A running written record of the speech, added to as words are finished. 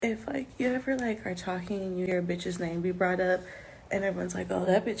If like you ever like are talking and you hear a bitch's name be brought up and everyone's like, oh,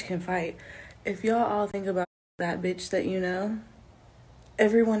 that bitch can fight. If y'all all think about that bitch that you know,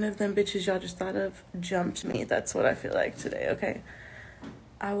 every one of them bitches y'all just thought of jumped me. That's what I feel like today, okay?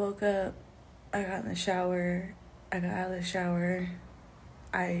 I woke up, I got in the shower, I got out of the shower,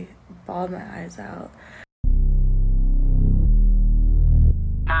 I bawled my eyes out.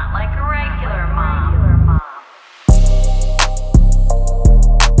 Not like a regular mom.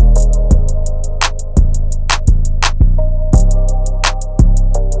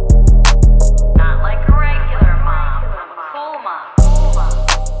 Not like a regular mom. I'm a cool mom.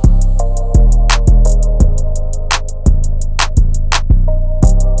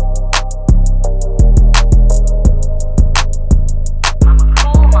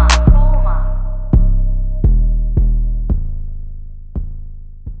 I'm a cool mom.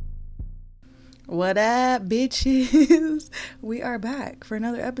 What up, bitches? We are back for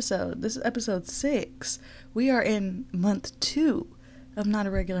another episode. This is episode 6. We are in month 2 of Not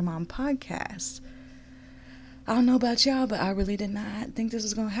a Regular Mom podcast. I don't know about y'all, but I really did not think this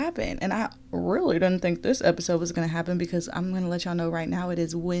was going to happen. And I really didn't think this episode was going to happen because I'm going to let y'all know right now it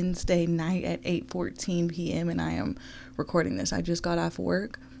is Wednesday night at 8:14 p.m. and I am recording this. I just got off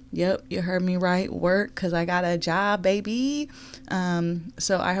work. Yep, you heard me right, work, because I got a job, baby.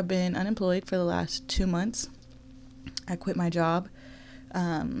 So I have been unemployed for the last 2 months. I quit my job,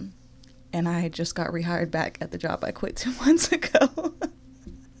 and I just got rehired back at the job I quit 2 months ago.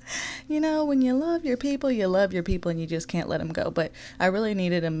 You know, when you love your people and you just can't let them go. But I really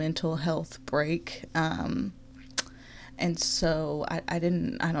needed a mental health break. And so I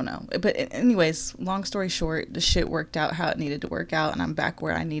don't know. But anyways, long story short, the shit worked out how it needed to work out. And I'm back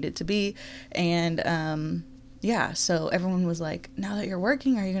where I needed to be. And yeah, so everyone was like, now that you're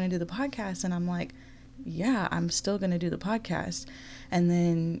working, are you going to do the podcast? And I'm like, yeah, I'm still going to do the podcast. And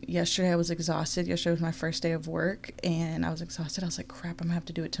then yesterday I was exhausted. Yesterday was my first day of work and I was exhausted. I was like, crap, I'm going to have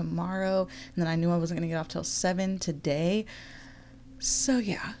to do it tomorrow. And then I knew I wasn't going to get off till 7 today. So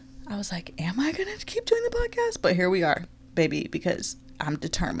yeah, I was like, am I going to keep doing the podcast? But here we are, baby, because I'm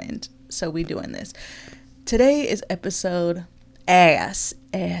determined. So we doing this. Today is episode ass.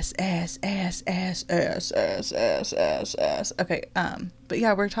 Okay, but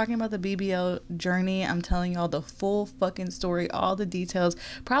yeah, we're talking about the BBL journey. I'm telling y'all the full fucking story, all the details,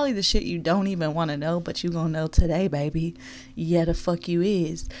 probably the shit you don't even want to know, but you gonna know today, baby. Yeah, the fuck you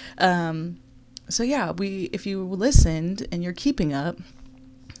is. So yeah, if you listened and you're keeping up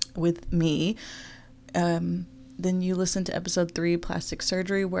with me, then you listened to episode 3, plastic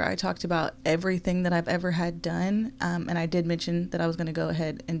surgery, where I talked about everything that I've ever had done. And I did mention that I was going to go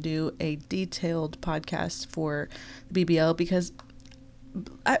ahead and do a detailed podcast for the BBL because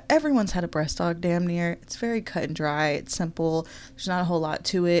everyone's had a breast aug damn near. It's very cut and dry. It's simple. There's not a whole lot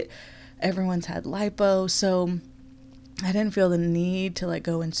to it. Everyone's had lipo. So I didn't feel the need to like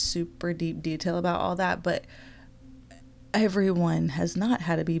go in super deep detail about all that. But everyone has not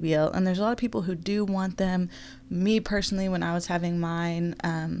had a BBL, and there's a lot of people who do want them. Me personally, when I was having mine,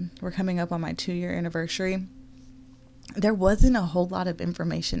 we're coming up on my 2-year anniversary. There wasn't a whole lot of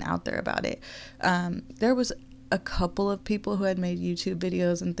information out there about it. There was a couple of people who had made YouTube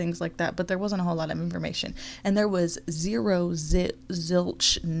videos and things like that, but there wasn't a whole lot of information. And there was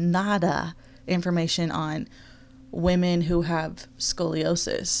zilch, nada information on women who have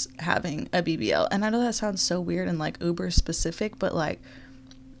scoliosis having a BBL. And I know that sounds so weird and like uber specific, but like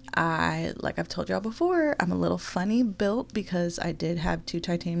I've told y'all before, I'm a little funny built because I did have 2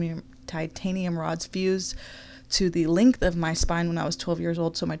 titanium rods fused to the length of my spine when I was 12 years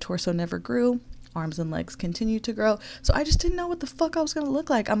old, so my torso never grew. Arms and legs continue to grow. So I just didn't know what the fuck I was gonna look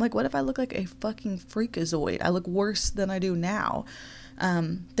like. I'm like, what if I look like a fucking freakazoid? I look worse than I do now.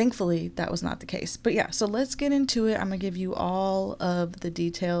 Thankfully that was not the case. But yeah, so let's get into it. I'm gonna give you all of the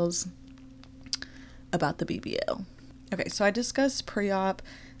details about the BBL. Okay, so I discussed pre-op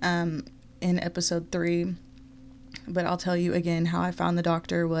in episode 3, but I'll tell you again how I found the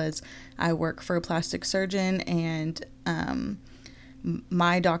doctor was I work for a plastic surgeon, and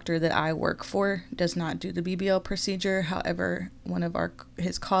my doctor that I work for does not do the BBL procedure. However, one of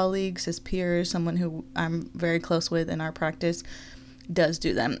his colleagues, his peers, someone who I'm very close with in our practice, does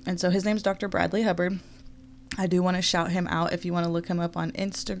do them. And so his name's Dr. Bradley Hubbard. I do want to shout him out. If you want to look him up on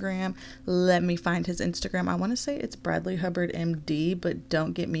Instagram, let me find his Instagram. I want to say it's Bradley Hubbard MD, but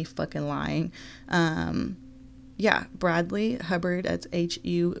don't get me fucking lying. Yeah, Bradley Hubbard, that's Hubbard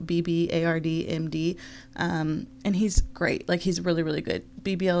MD. And he's great. Like, he's really, really good.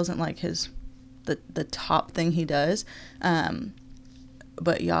 BBL isn't like the top thing he does.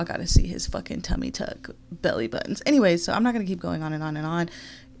 But y'all gotta see his fucking tummy tuck belly buttons. Anyways, so I'm not gonna keep going on and on and on.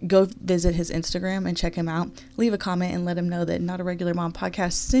 go visit his Instagram and check him out. Leave a comment and let him know that Not a Regular Mom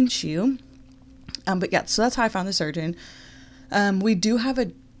podcast sent you. But yeah, so that's how I found the surgeon. We do have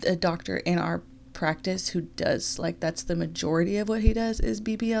a doctor in our practice who does, like, that's the majority of what he does is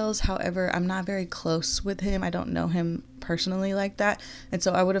BBLs. However, I'm not very close with him. I don't know him personally like that. And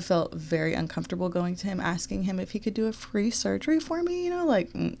so I would have felt very uncomfortable going to him, asking him if he could do a free surgery for me,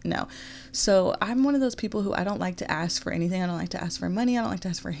 no. So I'm one of those people who I don't like to ask for anything. I don't like to ask for money. I don't like to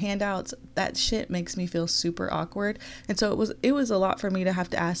ask for handouts. That shit makes me feel super awkward. And so it was a lot for me to have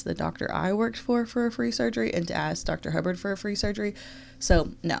to ask the doctor I worked for a free surgery and to ask Dr. Hubbard for a free surgery.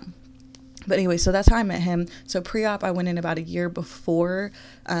 So no. But anyway, so that's how I met him. So pre-op, I went in about a year before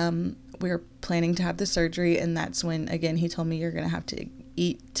we were planning to have the surgery. And that's when, again, he told me you're going to have to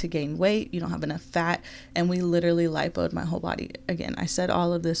eat to gain weight. You don't have enough fat. And we literally lipoed my whole body. Again, I said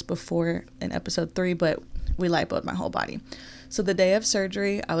all of this before in episode 3, but we lipoed my whole body. So the day of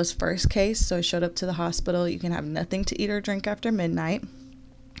surgery, I was first case. So I showed up to the hospital. You can have nothing to eat or drink after midnight.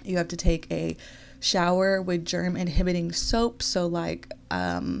 You have to take a shower with germ inhibiting soap. So like,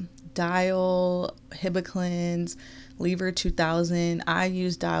 Dial, Hibiclens, Lever 2000. I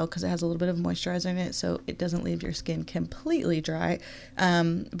use Dial because it has a little bit of moisturizer in it, so it doesn't leave your skin completely dry.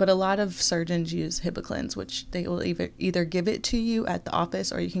 But a lot of surgeons use Hibiclens, which they will either give it to you at the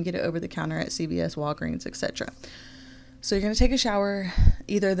office or you can get it over the counter at CVS, Walgreens, etc. So you're going to take a shower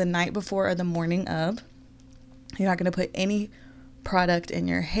either the night before or the morning of. You're not going to put any product in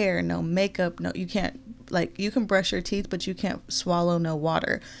your hair, no makeup, no, you can't, like, you can brush your teeth, but you can't swallow no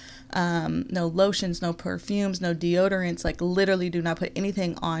water. No lotions, no perfumes, no deodorants. Like, literally do not put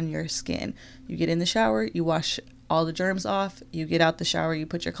anything on your skin. You get in the shower, you wash all the germs off, you get out the shower, you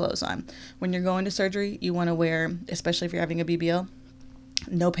put your clothes on. When you're going to surgery, you want to wear, especially if you're having a BBL,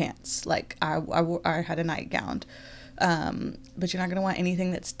 no pants. Like, I had a nightgown. But you're not going to want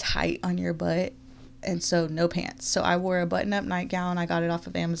anything that's tight on your butt. And so no pants. So I wore a button-up nightgown. I got it off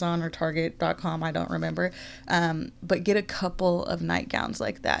of Amazon or Target.com. I don't remember. But get a couple of nightgowns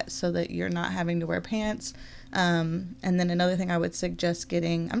like that so that you're not having to wear pants. And then another thing I would suggest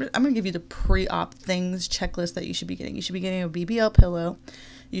getting, I'm going to give you the pre-op things checklist that you should be getting. You should be getting a BBL pillow.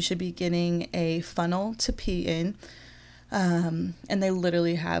 You should be getting a funnel to pee in. And they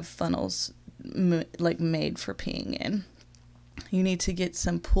literally have funnels made for peeing in. You need to get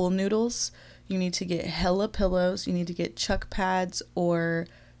some pool noodles. You need to get hella pillows. You need to get chuck pads or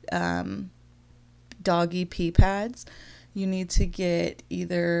doggy pee pads. You need to get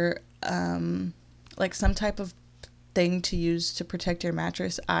either like some type of thing to use to protect your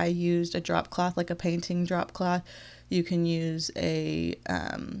mattress. I used a drop cloth, like a painting drop cloth. You can use a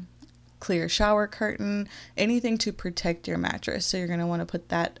clear shower curtain, anything to protect your mattress. So you're going to want to put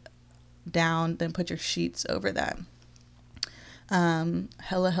that down, then put your sheets over that.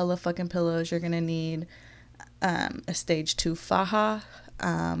 Hella fucking pillows. You're going to need a stage 2 faja.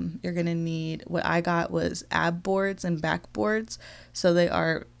 You're going to need, what I got was ab boards and back boards. So they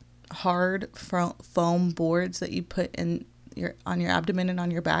are hard foam boards that you put on your abdomen and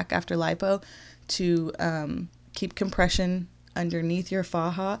on your back after lipo to keep compression underneath your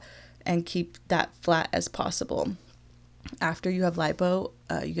faja and keep that flat as possible. After you have lipo,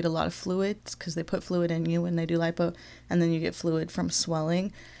 you get a lot of fluids because they put fluid in you when they do lipo, and then you get fluid from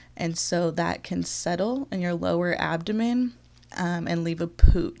swelling. And so that can settle in your lower abdomen and leave a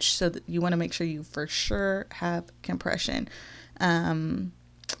pooch. So that you want to make sure you for sure have compression. And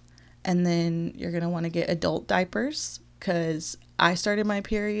then you're going to want to get adult diapers because I started my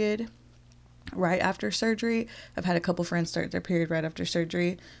period right after surgery. I've had a couple friends start their period right after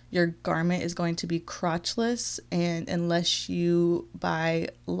surgery. Your garment is going to be crotchless, and unless you buy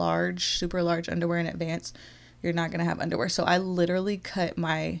super large underwear in advance, you're not going to have underwear. So I literally cut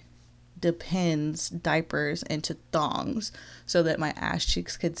my Depends diapers into thongs so that my ass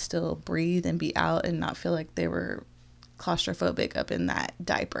cheeks could still breathe and be out and not feel like they were claustrophobic up in that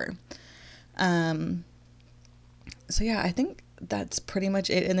diaper. So yeah, I think that's pretty much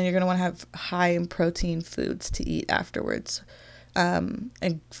it. And then you're going to want to have high in protein foods to eat afterwards.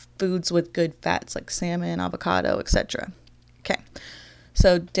 And foods with good fats like salmon, avocado, etc. Okay.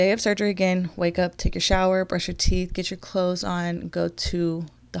 So day of surgery again, wake up, take your shower, brush your teeth, get your clothes on, go to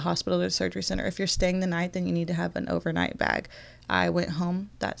the hospital or the surgery center. If you're staying the night, then you need to have an overnight bag. I went home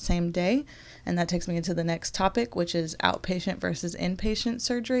that same day, and that takes me into the next topic, which is outpatient versus inpatient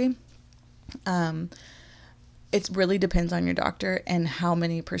surgery. It really depends on your doctor and how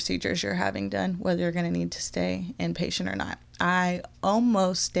many procedures you're having done, whether you're going to need to stay inpatient or not. I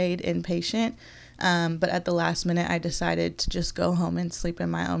almost stayed inpatient, but at the last minute, I decided to just go home and sleep in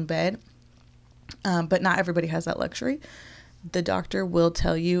my own bed. But not everybody has that luxury. the doctor will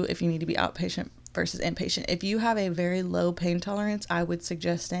tell you if you need to be outpatient versus inpatient. If you have a very low pain tolerance, I would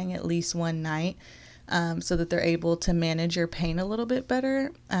suggest staying at least one night, so that they're able to manage your pain a little bit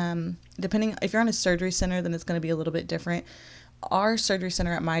better. Depending, if you're on a surgery center, then it's going to be a little bit different. Our surgery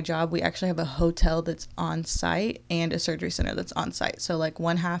center at my job, we actually have a hotel that's on site and a surgery center that's on site. So like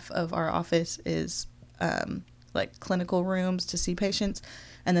one half of our office is like clinical rooms to see patients,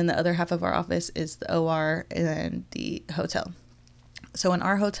 and then the other half of our office is the OR and the hotel. So in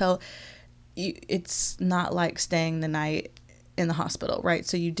our hotel, it's not like staying the night in the hospital, right?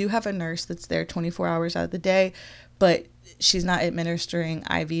 So you do have a nurse that's there 24 hours out of the day, but she's not administering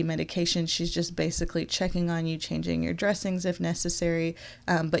IV medication. She's just basically checking on you, changing your dressings if necessary.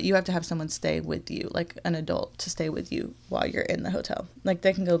 But you have to have someone stay with you, like an adult to stay with you while you're in the hotel. Like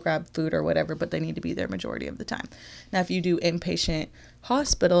they can go grab food or whatever, but they need to be there majority of the time. Now, if you do inpatient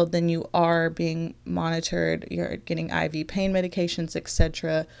hospital, then you are being monitored. You're getting IV pain medications,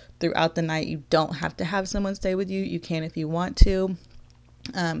 etc. throughout the night. You don't have to have someone stay with you. You can if you want to.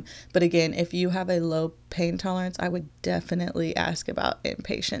 But again, if you have a low pain tolerance, I would definitely ask about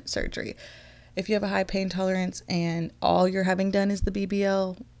inpatient surgery. If you have a high pain tolerance and all you're having done is the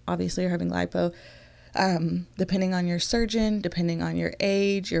BBL, obviously you're having lipo, depending on your surgeon, depending on your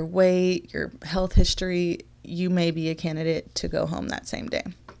age, your weight, your health history, you may be a candidate to go home that same day.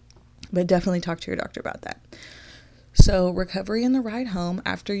 But definitely talk to your doctor about that. So recovery and the ride home,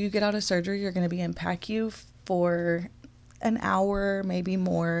 after you get out of surgery, you're going to be in PACU for an hour, maybe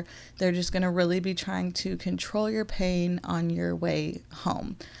more. They're just going to really be trying to control your pain on your way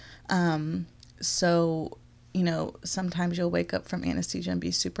home. So, you know, sometimes you'll wake up from anesthesia and be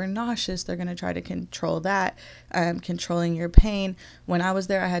super nauseous. They're going to try to control that, controlling your pain. When I was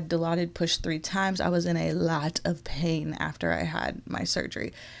there, I had Dilaudid push 3 times. I was in a lot of pain after I had my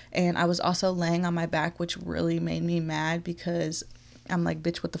surgery. And I was also laying on my back, which really made me mad because I'm like,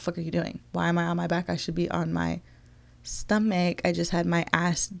 bitch, what the fuck are you doing? Why am I on my back? I should be on my stomach. I just had my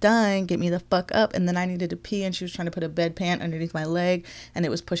ass done. Get me the fuck up. And then I needed to pee, and she was trying to put a bedpan underneath my leg, and it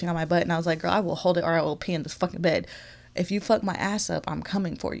was pushing on my butt. And I was like, girl, I will hold it or I will pee in this fucking bed. If you fuck my ass up, I'm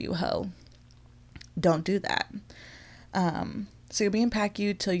coming for you, ho. Don't do that. So you'll be in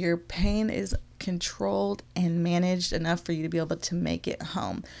PACU till your pain is controlled and managed enough for you to be able to make it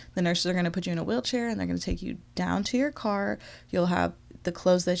home. The nurses are going to put you in a wheelchair and they're going to take you down to your car. You'll have the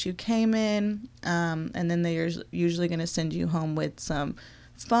clothes that you came in, and then they're usually going to send you home with some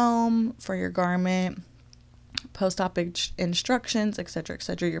foam for your garment, post-op instructions, etc.,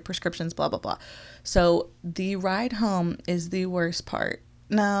 etc., your prescriptions, blah, blah, blah. So the ride home is the worst part.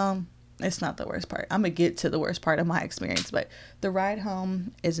 No, it's not the worst part. I'm going to get to the worst part of my experience, but the ride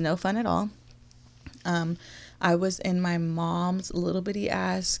home is no fun at all. I was in my mom's little bitty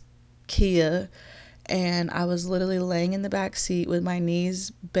ass Kia, and I was literally laying in the back seat with my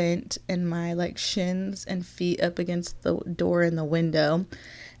knees bent and my like shins and feet up against the door in the window,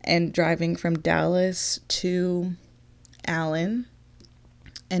 and driving from Dallas to Allen.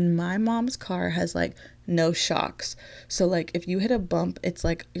 And my mom's car has like no shocks. So like if you hit a bump, it's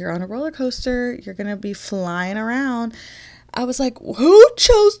like you're on a roller coaster, you're gonna be flying around. I was like, who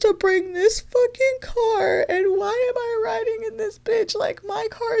chose to bring this fucking car? And why am I riding in this bitch? Like, my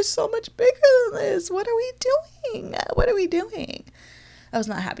car is so much bigger than this. What are we doing? What are we doing? I was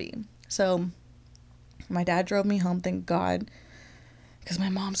not happy. So my dad drove me home, thank God, because my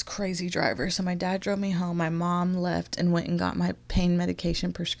mom's crazy driver. So my dad drove me home. My mom left and went and got my pain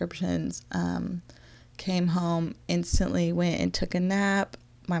medication prescriptions. Came home, instantly went and took a nap.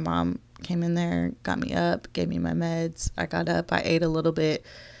 My mom came in there, got me up, gave me my meds. I got up, I ate a little bit.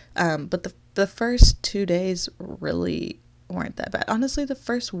 But the first 2 days really weren't that bad. Honestly, the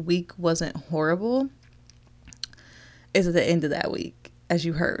first week wasn't horrible. It's at the end of that week, as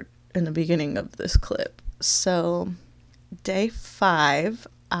you heard in the beginning of this clip. So day 5,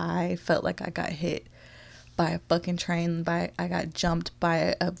 I felt like I got hit by a fucking train. I got jumped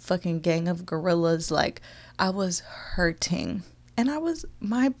by a fucking gang of gorillas. Like, I was hurting. And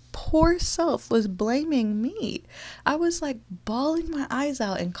my poor self was blaming me. I was like bawling my eyes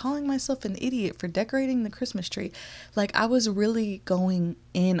out and calling myself an idiot for decorating the Christmas tree. Like, I was really going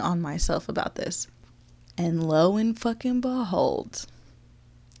in on myself about this. And lo and fucking behold,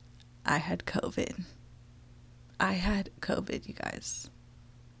 I had COVID. I had COVID, you guys.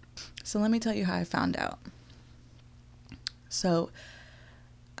 So let me tell you how I found out. So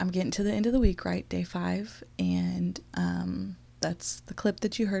I'm getting to the end of the week, right? Day 5. And, that's the clip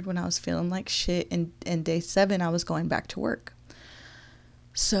that you heard when I was feeling like shit. And day 7, I was going back to work.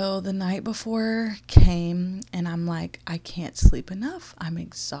 So the night before came and I'm like, I can't sleep enough. I'm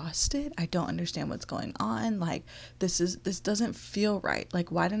exhausted. I don't understand what's going on. Like, this doesn't feel right.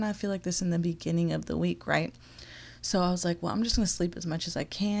 Like, why didn't I feel like this in the beginning of the week, right? So I was like, well, I'm just going to sleep as much as I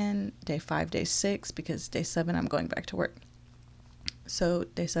can. Day 5, day 6, because day 7, I'm going back to work. So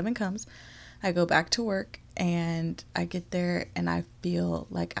day 7 comes. I go back to work and I get there and I feel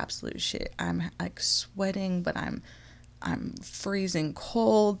like absolute shit. I'm like sweating, but I'm freezing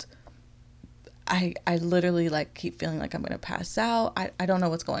cold. I literally like keep feeling like I'm going to pass out. I don't know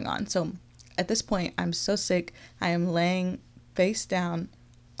what's going on. So at this point, I'm so sick. I am laying face down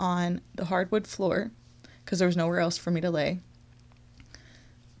on the hardwood floor because there was nowhere else for me to lay.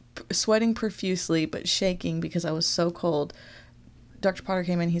 Sweating profusely, but shaking because I was so cold. Dr. Potter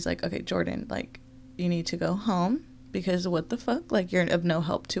came in. He's like, okay, Jordan, like, you need to go home because what the fuck? Like, you're of no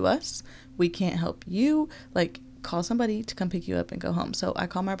help to us. We can't help you. Like, call somebody to come pick you up and go home. So I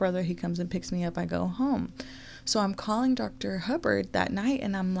call my brother. He comes and picks me up. I go home. So I'm calling Dr. Hubbard that night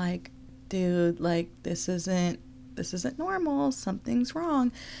and I'm like, dude, like, this isn't normal. Something's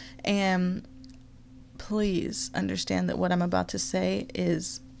wrong. And please understand that what I'm about to say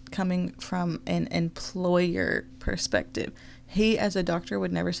is coming from an employer perspective. He as a doctor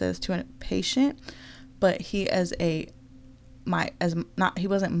would never say this to a patient, but he he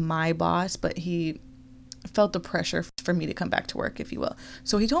wasn't my boss, but he felt the pressure for me to come back to work, if you will.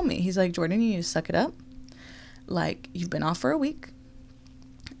 So he told me, he's like, Jordan, you need to suck it up. Like, you've been off for a week.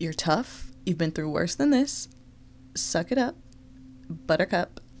 You're tough. You've been through worse than this. Suck it up,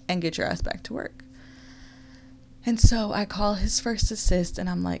 buttercup, and get your ass back to work. And so I call his first assist and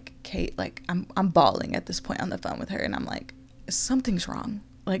I'm like, Kate, like, I'm bawling at this point on the phone with her. And I'm like, something's wrong.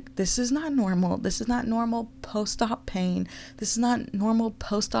 Like, this is not normal. This is not normal post-op pain. This is not normal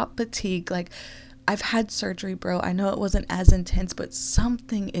post-op fatigue. Like, I've had surgery, bro. I know it wasn't as intense, but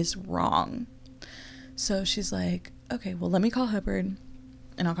something is wrong. So she's like, okay, well, let me call Hubbard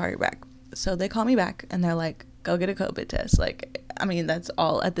and I'll call you back. So they call me back and they're like, go get a COVID test. Like, I mean, that's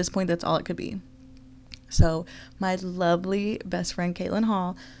all, at this point, that's all it could be. So my lovely best friend, Caitlin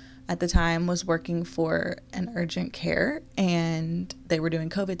Hall, at the time was working for an urgent care and they were doing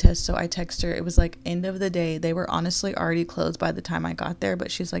COVID tests. So I texted her. It was like end of the day. They were honestly already closed by the time I got there,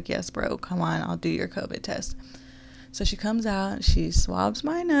 but she's like, yes, bro, come on, I'll do your COVID test. So she comes out, she swabs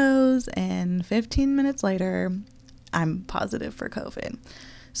my nose, and 15 minutes later, I'm positive for COVID.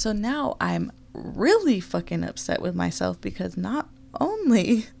 So now I'm really fucking upset with myself because not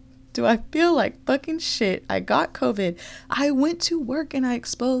only do I feel like fucking shit, I got COVID, I went to work and I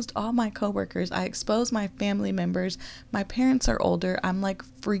exposed all my coworkers, I exposed my family members, my parents are older, I'm like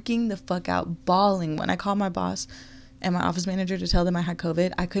freaking the fuck out, bawling. When I called my boss and my office manager to tell them I had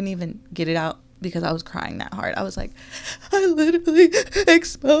COVID, I couldn't even get it out because I was crying that hard. I was like, I literally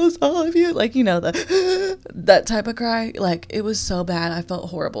exposed all of you. Like, you know, that type of cry. Like, it was so bad. I felt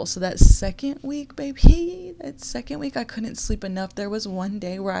horrible. So that second week, baby, I couldn't sleep enough. There was one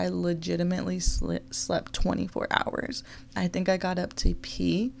day where I legitimately slept 24 hours. I think I got up to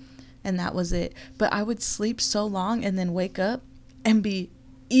pee and that was it. But I would sleep so long and then wake up and be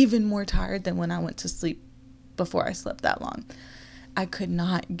even more tired than when I went to sleep before I slept that long. I could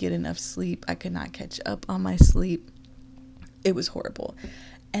not get enough sleep. I could not catch up on my sleep. It was horrible.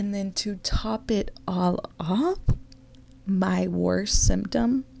 And then to top it all off, my worst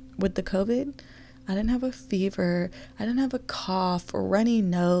symptom with the COVID, I didn't have a fever. I didn't have a cough or runny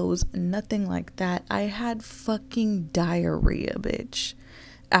nose, nothing like that. I had fucking diarrhea, bitch.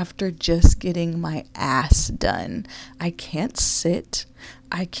 After just getting my ass done. I can't sit.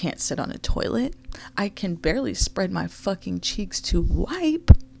 I can't sit on a toilet. I can barely spread my fucking cheeks to wipe.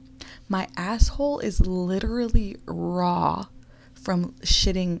 My asshole is literally raw from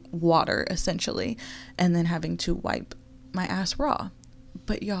shitting water, essentially, and then having to wipe my ass raw.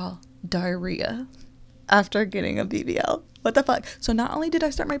 But y'all, diarrhea after getting a BBL. What the fuck? So not only did I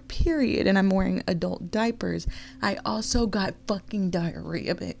start my period and I'm wearing adult diapers, I also got fucking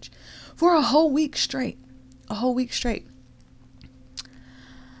diarrhea, bitch. For a whole week straight. A whole week straight.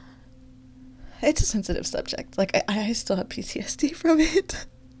 It's a sensitive subject. Like, I still have PTSD from it.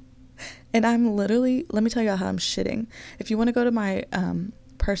 And I'm literally, let me tell y'all how I'm shitting. If you want to go to my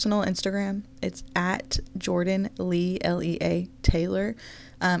personal Instagram, it's at Jordan Lee, Lea Taylor.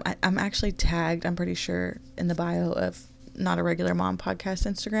 I'm actually tagged, I'm pretty sure, in the bio of Not a Regular Mom podcast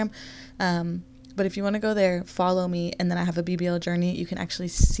Instagram. But if you want to go there, follow me, and then I have a BBL journey. You can actually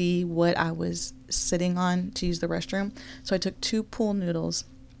see what I was sitting on to use the restroom. So I took 2 pool noodles,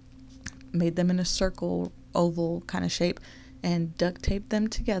 made them in a circle, oval kind of shape, and duct taped them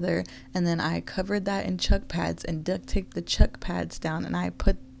together, and then I covered that in chuck pads and duct taped the chuck pads down, and I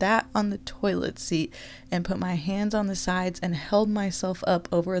put that on the toilet seat and put my hands on the sides and held myself up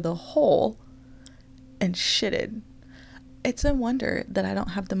over the hole and shitted. It's a wonder that I don't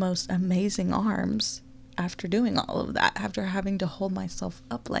have the most amazing arms after doing all of that, after having to hold myself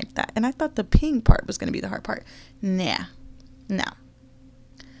up like that. And I thought the peeing part was going to be the hard part. Nah. No.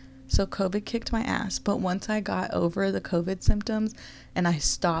 So COVID kicked my ass, but once I got over the COVID symptoms and I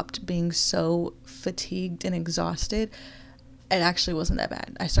stopped being so fatigued and exhausted, it actually wasn't that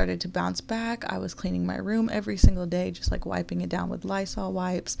bad. I started to bounce back. I was cleaning my room every single day, just like wiping it down with Lysol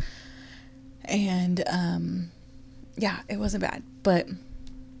wipes. And yeah, it wasn't bad. But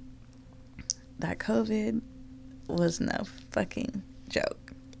that COVID was no fucking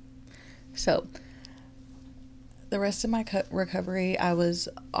joke. So the rest of my recovery, I was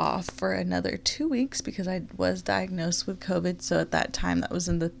off for another 2 weeks because I was diagnosed with COVID. So at that time, that was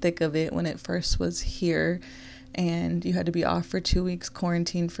in the thick of it when it first was here, and you had to be off for 2 weeks,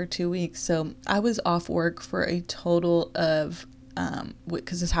 quarantined for 2 weeks. So I was off work for a total of,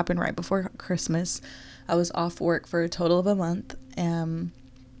 because this happened right before Christmas, I was off work for a total of a month.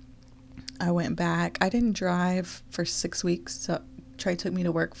 I went back. I didn't drive for 6 weeks, so Trey took me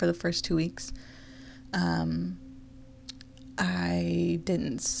to work for the first 2 weeks. I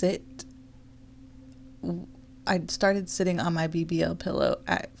didn't sit. I started sitting on my BBL pillow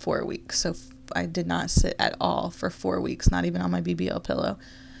at 4 weeks, so I did not sit at all for 4 weeks, not even on my BBL pillow.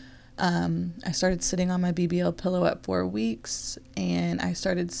 I started sitting on my BBL pillow at 4 weeks, and I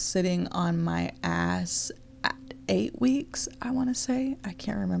started sitting on my ass at 8 weeks, I want to say. I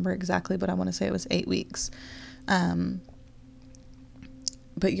can't remember exactly, but I want to say it was 8 weeks.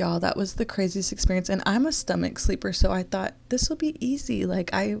 But y'all, that was the craziest experience. And I'm a stomach sleeper, so I thought this will be easy. Like,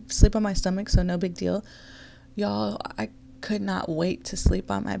 I sleep on my stomach, so no big deal. Y'all, I could not wait to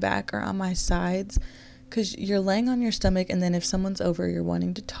sleep on my back or on my sides, because you're laying on your stomach, and then if someone's over, you're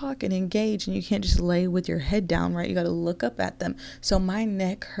wanting to talk and engage, and you can't just lay with your head down, right? You got to look up at them. So my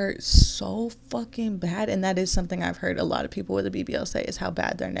neck hurt so fucking bad, and that is something I've heard a lot of people with a BBL say, is how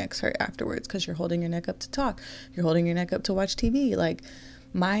bad their necks hurt afterwards, because you're holding your neck up to talk, you're holding your neck up to watch TV. Like,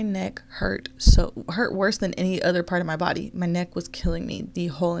 my neck hurt worse than any other part of my body. My neck was killing me the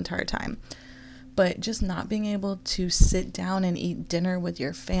whole entire time. But just not being able to sit down and eat dinner with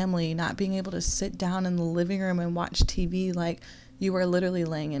your family, not being able to sit down in the living room and watch TV, like, you were literally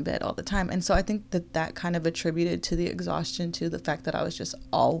laying in bed all the time. And so I think that kind of attributed to the exhaustion, to the fact that I was just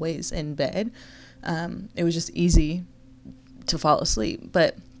always in bed. It was just easy to fall asleep,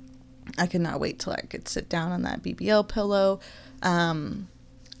 but I could not wait till I could sit down on that BBL pillow.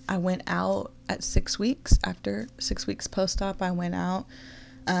 I went out at 6 weeks. After 6 weeks post-op, I went out.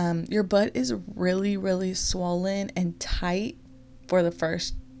 Your butt is really, really swollen and tight for the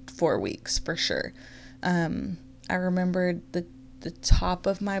first 4 weeks, for sure. I remembered the top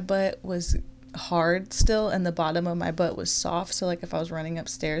of my butt was hard still, and the bottom of my butt was soft. So, like, if I was running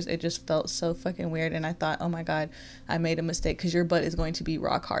upstairs, it just felt so fucking weird. And I thought, oh my God, I made a mistake, because your butt is going to be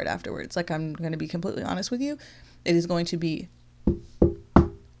rock hard afterwards. Like, I'm going to be completely honest with you. It is going to be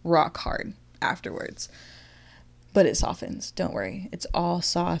rock hard afterwards. But it softens. Don't worry. It's all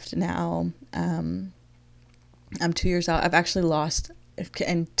soft now. I'm 2 years out. I've actually lost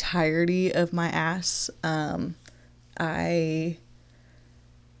the entirety of my ass. For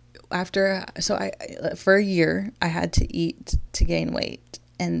a year, I had to eat to gain weight.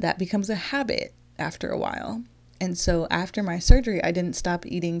 And that becomes a habit after a while. And so after my surgery, I didn't stop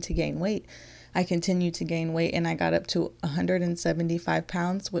eating to gain weight. I continued to gain weight, and I got up to 175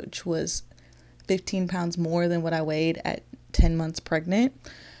 pounds, which was 15 pounds more than what I weighed at 10 months pregnant.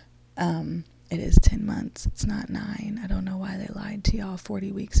 It is 10 months. It's not 9. I don't know why they lied to y'all.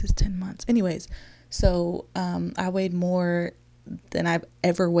 40 weeks is 10 months. Anyways, so I weighed more than I've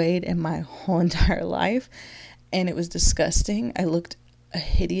ever weighed in my whole entire life, and it was disgusting. I looked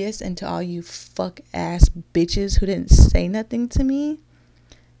hideous, and to all you fuck ass bitches who didn't say nothing to me,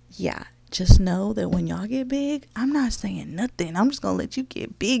 yeah, just know that when y'all get big, I'm not saying nothing. I'm just gonna let you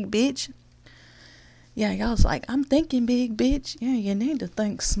get big, bitch. Yeah, y'all was like, I'm thinking big, bitch. Yeah, you need to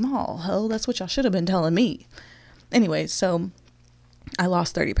think small, ho. That's what y'all should have been telling me. Anyway, so I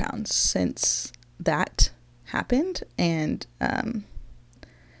lost 30 pounds since that happened, and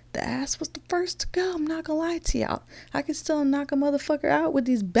the ass was the first to go. I'm not gonna lie to y'all. I can still knock a motherfucker out with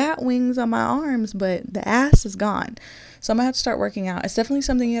these bat wings on my arms, but the ass is gone. So I'm gonna have to start working out. It's definitely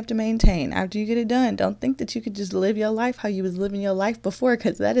something you have to maintain after you get it done. Don't think that you could just live your life how you was living your life before,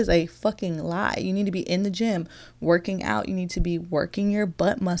 because that is a fucking lie. You need to be in the gym working out. You need to be working your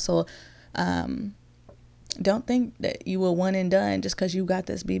butt muscle. Don't think that you will one and done just because you got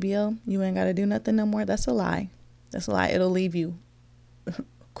this BBL. You ain't got to do nothing no more. That's a lie. That's a lie. It'll leave you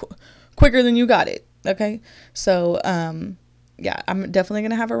quicker than you got it. Okay. So, yeah, I'm definitely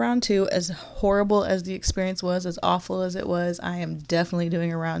going to have a round two. As horrible as the experience was, as awful as it was, I am definitely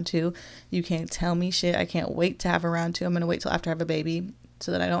doing a round two. You can't tell me shit. I can't wait to have a round two. I'm going to wait till after I have a baby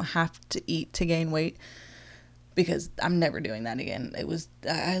so that I don't have to eat to gain weight, because I'm never doing that again. I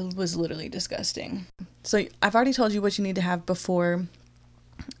was literally disgusting. So I've already told you what you need to have before,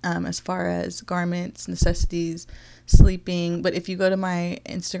 as far as garments, necessities, sleeping. But if you go to my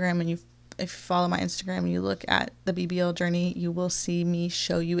Instagram and if you follow my Instagram and you look at the BBL journey, you will see me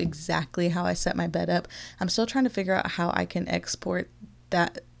show you exactly how I set my bed up. I'm still trying to figure out how I can export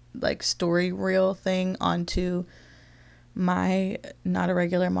that like story reel thing onto my Not a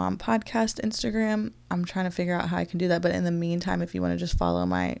Regular Mom podcast Instagram. I'm trying to figure out how I can do that. But in the meantime, if you want to just follow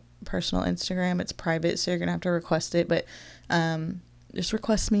my personal Instagram, it's private, so you're gonna have to request it. But just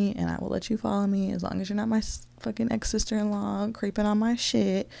request me and I will let you follow me, as long as you're not my fucking ex-sister-in-law creeping on my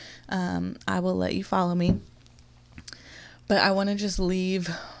shit. I will let you follow me. But I want to just leave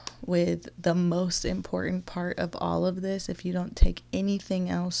with the most important part of all of this. If you don't take anything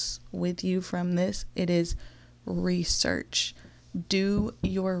else with you from this, it is research. Do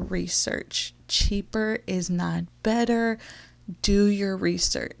your research. Cheaper is not better. Do your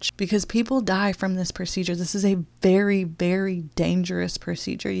research, because people die from this procedure. This is a very, very dangerous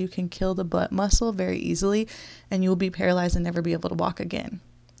procedure. You can kill the butt muscle very easily and you'll be paralyzed and never be able to walk again.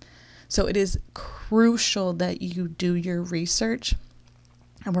 So it is crucial that you do your research.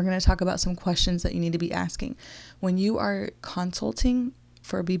 And we're going to talk about some questions that you need to be asking when you are consulting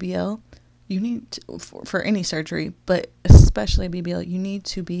for a BBL. You need to, for any surgery, but especially BBL, you need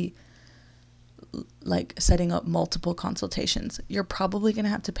to be like setting up multiple consultations. You're probably going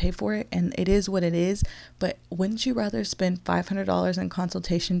to have to pay for it, and it is what it is. But wouldn't you rather spend $500 in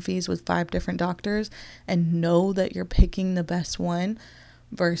consultation fees with 5 different doctors and know that you're picking the best one,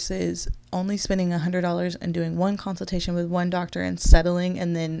 versus only spending $100 and doing one consultation with one doctor and settling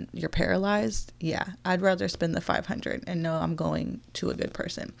and then you're paralyzed? Yeah, I'd rather spend the $500 and know I'm going to a good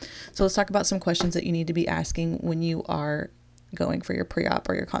person. So let's talk about some questions that you need to be asking when you are going for your pre-op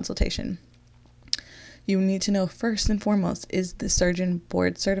or your consultation. You need to know, first and foremost, is the surgeon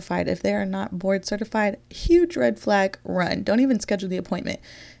board certified? If they are not board certified, huge red flag, run. Don't even schedule the appointment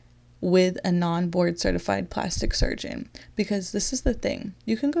with a non-board certified plastic surgeon, because this is the thing.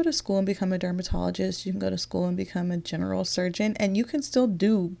 You can go to school and become a dermatologist. You can go to school and become a general surgeon, and you can still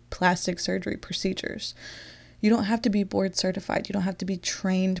do plastic surgery procedures. You don't have to be board certified. You don't have to be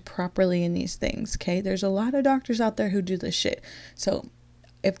trained properly in these things, okay? There's a lot of doctors out there who do this shit. So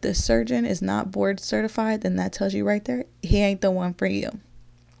if the surgeon is not board certified, then that tells you right there, he ain't the one for you.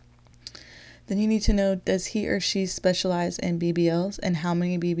 Then you need to know, does he or she specialize in BBLs, and how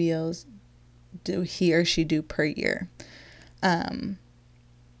many BBLs do he or she do per year?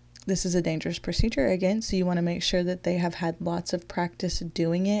 This is a dangerous procedure again, so you want to make sure that they have had lots of practice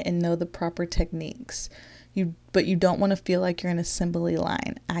doing it and know the proper techniques. But you don't want to feel like you're in an assembly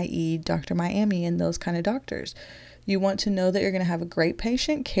line, i.e. Dr. Miami and those kind of doctors. You want to know that you're going to have a great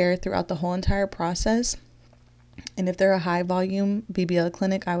patient care throughout the whole entire process. And if they're a high volume BBL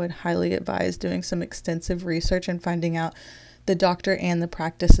clinic, I would highly advise doing some extensive research and finding out the doctor and the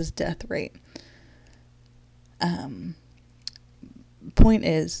practice's death rate. Point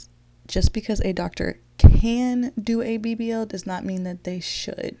is, just because a doctor can do a BBL does not mean that they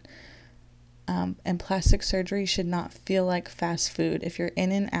should. And plastic surgery should not feel like fast food. If you're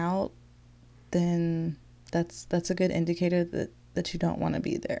in and out, then that's a good indicator that you don't want to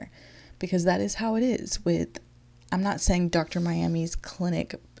be there, because that is how it is with, I'm not saying Dr. Miami's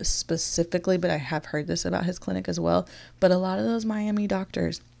clinic specifically, but I have heard this about his clinic as well. But a lot of those Miami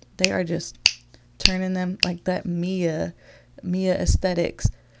doctors, they are just turning them like that Mia aesthetics.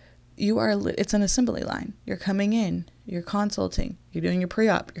 It's an assembly line. You're coming in, you're consulting, you're doing your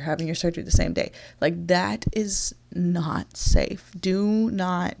pre-op, you're having your surgery the same day. Like, that is not safe. Do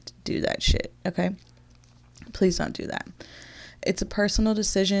not do that shit, okay? Please don't do that. It's a personal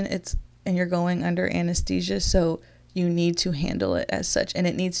decision. And you're going under anesthesia, so you need to handle it as such, and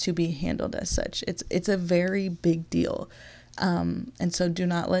it needs to be handled as such. It's a very big deal. And so do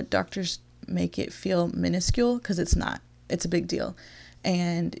not let doctors make it feel minuscule, because it's not. It's a big deal.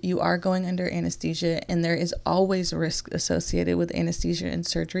 And you are going under anesthesia, and there is always risk associated with anesthesia and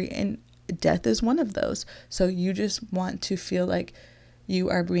surgery, and death is one of those. So you just want to feel like you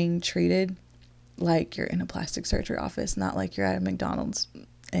are being treated like you're in a plastic surgery office, not like you're at a McDonald's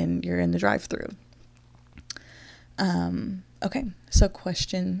and you're in the drive-thru. Okay, so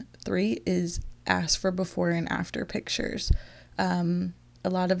question 3 is ask for before and after pictures. A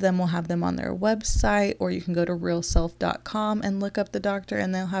lot of them will have them on their website, or you can go to realself.com and look up the doctor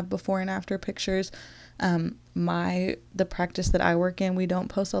and they'll have before and after pictures. The practice that I work in, we don't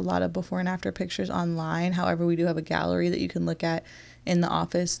post a lot of before and after pictures online. However, we do have a gallery that you can look at in the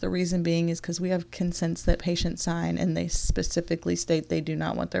office. The reason being is because we have consents that patients sign and they specifically state they do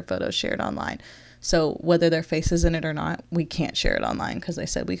not want their photos shared online. So whether their face is in it or not, we can't share it online because they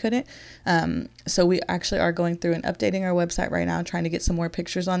said we couldn't. So we actually are going through and updating our website right now, trying to get some more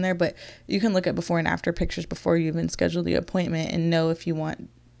pictures on there. But you can look at before and after pictures before you even schedule the appointment and know if you want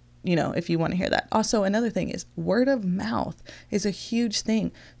to hear that. Also, another thing is word of mouth is a huge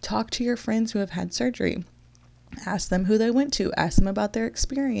thing. Talk to your friends who have had surgery. Ask them who they went to. Ask them about their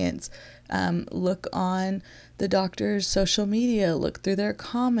experience. Look on the doctor's social media. Look through their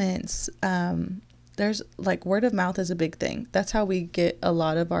comments. There's word of mouth is a big thing. That's how we get a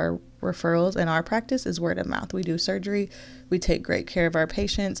lot of our referrals in our practice is word of mouth. We do surgery. We take great care of our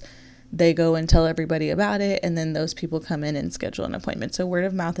patients. They go and tell everybody about it, and then those people come in and schedule an appointment. So word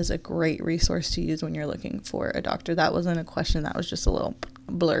of mouth is a great resource to use when you're looking for a doctor. That wasn't a question. That was just a little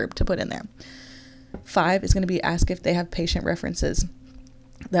blurb to put in there. 5 is going to be ask if they have patient references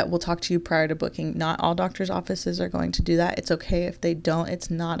that will talk to you prior to booking. Not all doctors' offices are going to do that. It's okay if they don't. It's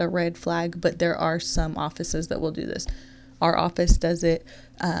not a red flag, but there are some offices that will do this. Our office does it,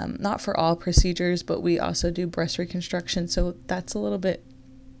 not for all procedures, but we also do breast reconstruction. So that's a little bit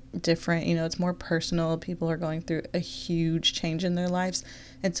different. It's more personal. People are going through a huge change in their lives.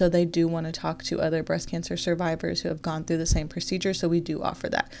 And so they do want to talk to other breast cancer survivors who have gone through the same procedure. So we do offer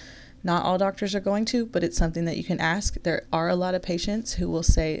that. Not all doctors are going to, but it's something that you can ask. There are a lot of patients who will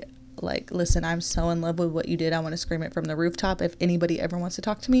say, listen, I'm so in love with what you did. I want to scream it from the rooftop if anybody ever wants to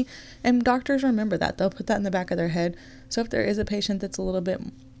talk to me. And doctors remember that. They'll put that in the back of their head. So if there is a patient that's a little bit,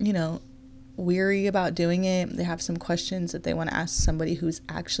 weary about doing it, they have some questions that they want to ask somebody who's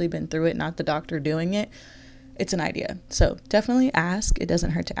actually been through it, not the doctor doing it, it's an idea. So definitely ask. It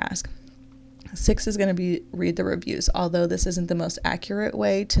doesn't hurt to ask. 6 is going to be read the reviews. Although this isn't the most accurate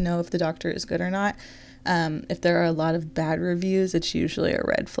way to know if the doctor is good or not. If there are a lot of bad reviews, it's usually a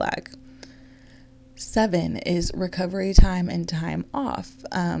red flag. 7 is recovery time and time off.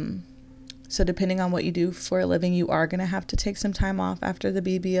 So depending on what you do for a living, you are going to have to take some time off after the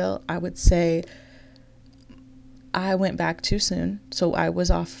BBL. I would say I went back too soon. So I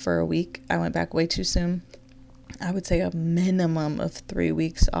was off for a week. I went back way too soon. I would say a minimum of 3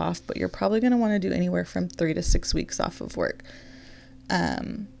 weeks off, but you're probably going to want to do anywhere from 3 to 6 weeks off of work.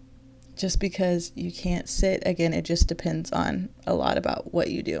 Just because you can't sit. Again, it just depends on a lot about what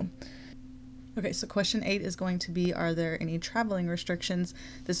you do. Okay, so question 8 is going to be, are there any traveling restrictions?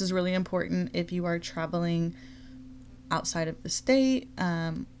 This is really important if you are traveling outside of the state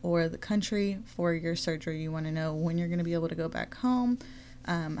or the country for your surgery. You want to know when you're going to be able to go back home,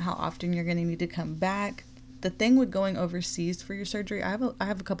 how often you're going to need to come back. The thing with going overseas for your surgery, I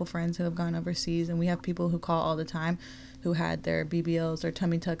have a couple friends who have gone overseas, and we have people who call all the time who had their BBLs or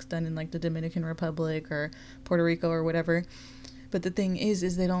tummy tucks done in the Dominican Republic or Puerto Rico or whatever. But the thing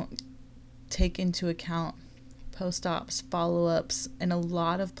is they don't take into account post-ops, follow-ups, and a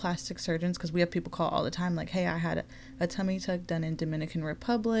lot of plastic surgeons, because we have people call all the time hey, I had a tummy tuck done in Dominican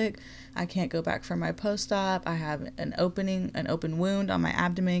Republic. I can't go back for my post-op. I have an open wound on my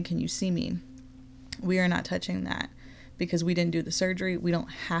abdomen. Can you see me? We are not touching that because we didn't do the surgery. We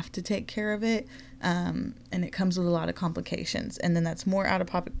don't have to take care of it. And it comes with a lot of complications. And then that's more out of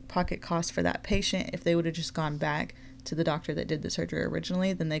pocket cost for that patient. If they would have just gone back to the doctor that did the surgery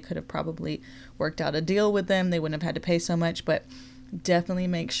originally, then they could have probably worked out a deal with them. They wouldn't have had to pay so much. But definitely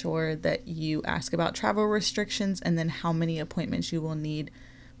make sure that you ask about travel restrictions and then how many appointments you will need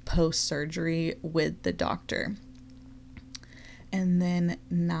post-surgery with the doctor. And then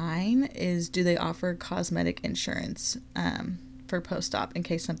 9 is, do they offer cosmetic insurance for post-op in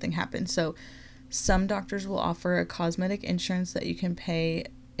case something happens? So some doctors will offer a cosmetic insurance that you can pay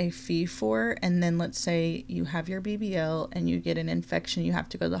a fee for. And then let's say you have your BBL and you get an infection, you have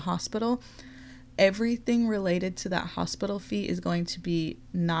to go to the hospital. Everything related to that hospital fee is going to be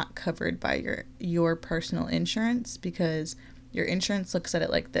not covered by your personal insurance, because your insurance looks at it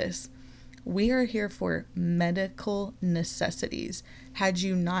like this. We are here for medical necessities. Had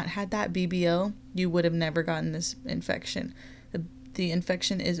you not had that BBL, you would have never gotten this infection. The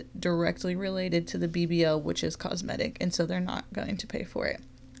infection is directly related to the BBL, which is cosmetic, and so they're not going to pay for it.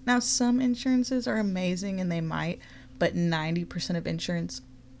 Now, some insurances are amazing and they might, but 90% of insurance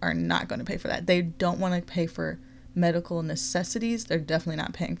are not going to pay for that. They don't want to pay for medical necessities. They're definitely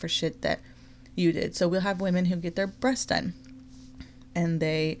not paying for shit that you did. So we'll have women who get their breasts done and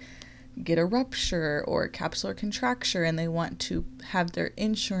they get a rupture or capsular contracture and they want to have their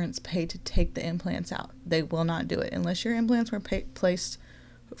insurance pay to take the implants out. They will not do it unless your implants were placed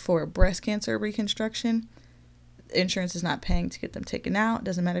for breast cancer reconstruction. Insurance is not paying to get them taken out.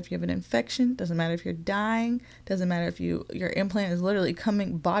 Doesn't matter if you have an infection, doesn't matter if you're dying, doesn't matter if your implant is literally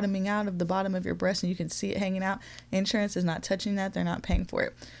bottoming out of the bottom of your breast and you can see it hanging out. Insurance is not touching that. They're not paying for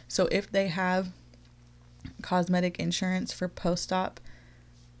it. So if they have cosmetic insurance for post-op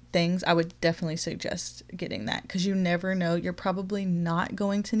things, I would definitely suggest getting that, because you never know. You're probably not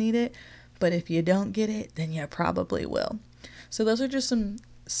going to need it, but if you don't get it, then you probably will. So those are just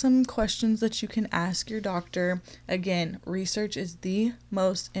some questions that you can ask your doctor. Again, research is the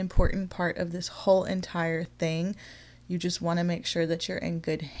most important part of this whole entire thing. You just want to make sure that you're in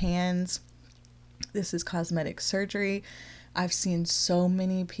good hands. This is cosmetic surgery. I've seen so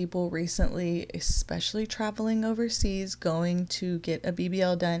many people recently, especially traveling overseas, going to get a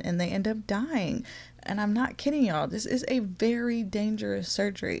BBL done and they end up dying. And I'm not kidding y'all. This is a very dangerous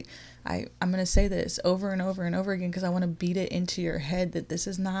surgery. I'm going to say this over and over and over again because I want to beat it into your head that this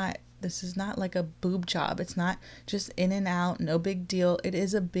is not like a boob job. It's not just in and out, no big deal. It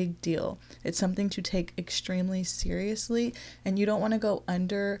is a big deal. It's something to take extremely seriously, and you don't want to go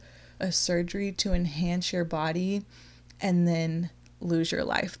under a surgery to enhance your body and then lose your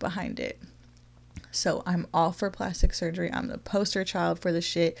life behind it. So I'm all for plastic surgery. I'm the poster child for the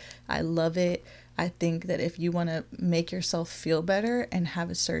shit. I love it. I think that if you want to make yourself feel better and have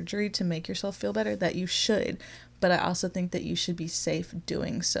a surgery to make yourself feel better, that you should. But I also think that you should be safe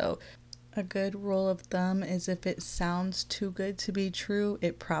doing so. A good rule of thumb is if it sounds too good to be true,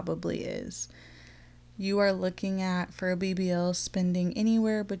 it probably is. You are looking at, for a BBL, spending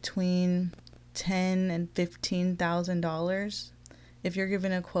anywhere between $10,000 and $15,000. If you're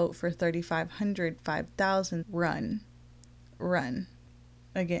given a quote for $3,500, $5,000, run.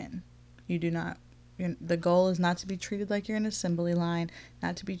 Again, you do not. The goal is not to be treated like you're an assembly line,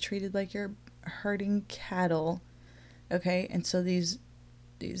 not to be treated like you're herding cattle. Okay, and so these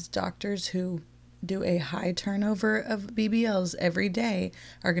doctors who do a high turnover of BBLs every day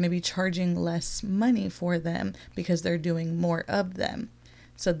are going to be charging less money for them because they're doing more of them.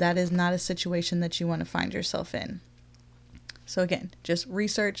 So that is not a situation that you want to find yourself in. So again, just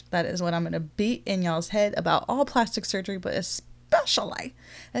research. That is what I'm going to beat in y'all's head about all plastic surgery, but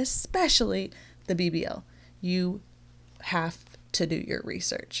especially the BBL. You have to do your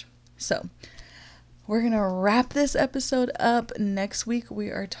research. So we're going to wrap this episode up. Next week, we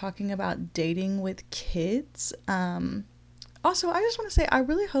are talking about dating with kids. Also, I just want to say, I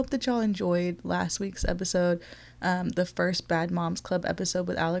really hope that y'all enjoyed last week's episode, the first Bad Moms Club episode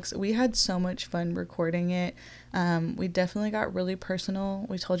with Alex. We had so much fun recording it. We definitely got really personal.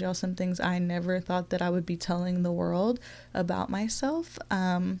 We told y'all some things I never thought that I would be telling the world about myself.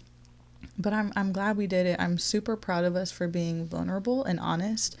 But I'm glad we did it. I'm super proud of us for being vulnerable and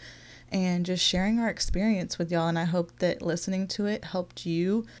honest and just sharing our experience with y'all. And I hope that listening to it helped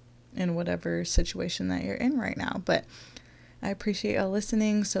you in whatever situation that you're in right now. But I appreciate y'all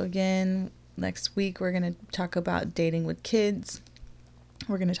listening. So again, next week we're going to talk about dating with kids.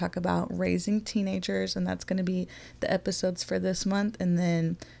 We're going to talk about raising teenagers, and that's going to be the episodes for this month. And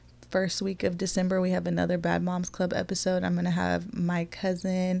then first week of December, we have another Bad Moms Club episode. I'm going to have my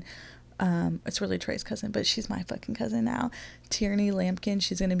cousin, it's really Trey's cousin, but she's my fucking cousin now, Tierney Lampkin.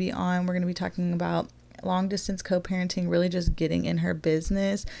 She's going to be on. We're going to be talking about long distance co-parenting, really just getting in her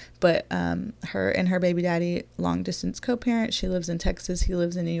business, but her and her baby daddy long distance co-parent. She lives in Texas, he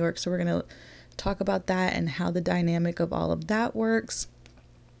lives in New York, so we're going to talk about that and how the dynamic of all of that works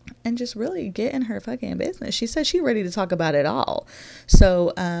and just really get in her fucking business. She said she's ready to talk about it all.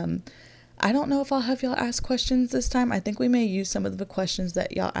 So I don't know if I'll have y'all ask questions this time. I think we may use some of the questions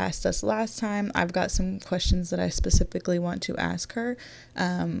that y'all asked us last time. I've got some questions that I specifically want to ask her.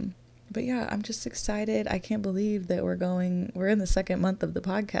 But yeah, I'm just excited. I can't believe that we're in the second month of the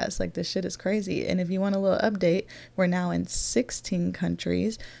podcast. Like, this shit is crazy. And if you want a little update, we're now in 16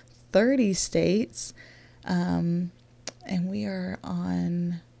 countries, 30 states, and we are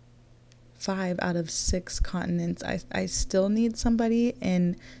on 5 out of 6 continents. I still need somebody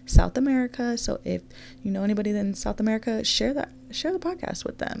in South America. So if you know anybody in South America, share the podcast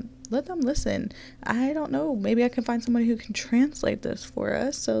with them. Let them listen. I don't know. Maybe I can find somebody who can translate this for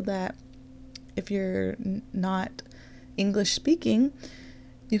us so that if you're not English speaking,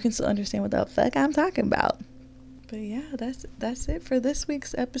 you can still understand what the fuck I'm talking about. But yeah, that's it for this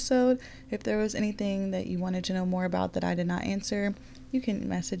week's episode. If there was anything that you wanted to know more about that I did not answer, you can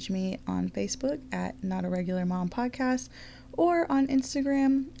message me on Facebook at Not a Regular Mom Podcast or on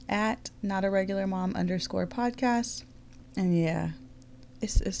Instagram at Not a Regular Mom _podcast. And yeah,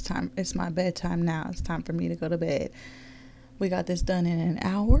 it's time. It's my bedtime now. It's time for me to go to bed. We got this done in an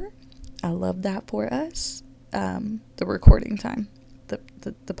hour. I love that for us. The recording time. The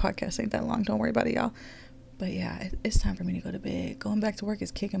podcast ain't that long. Don't worry about it, y'all. But yeah, it's time for me to go to bed. Going back to work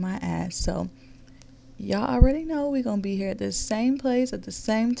is kicking my ass. So y'all already know we're going to be here at the same place at the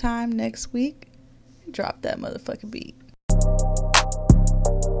same time next week. Drop that motherfucking beat.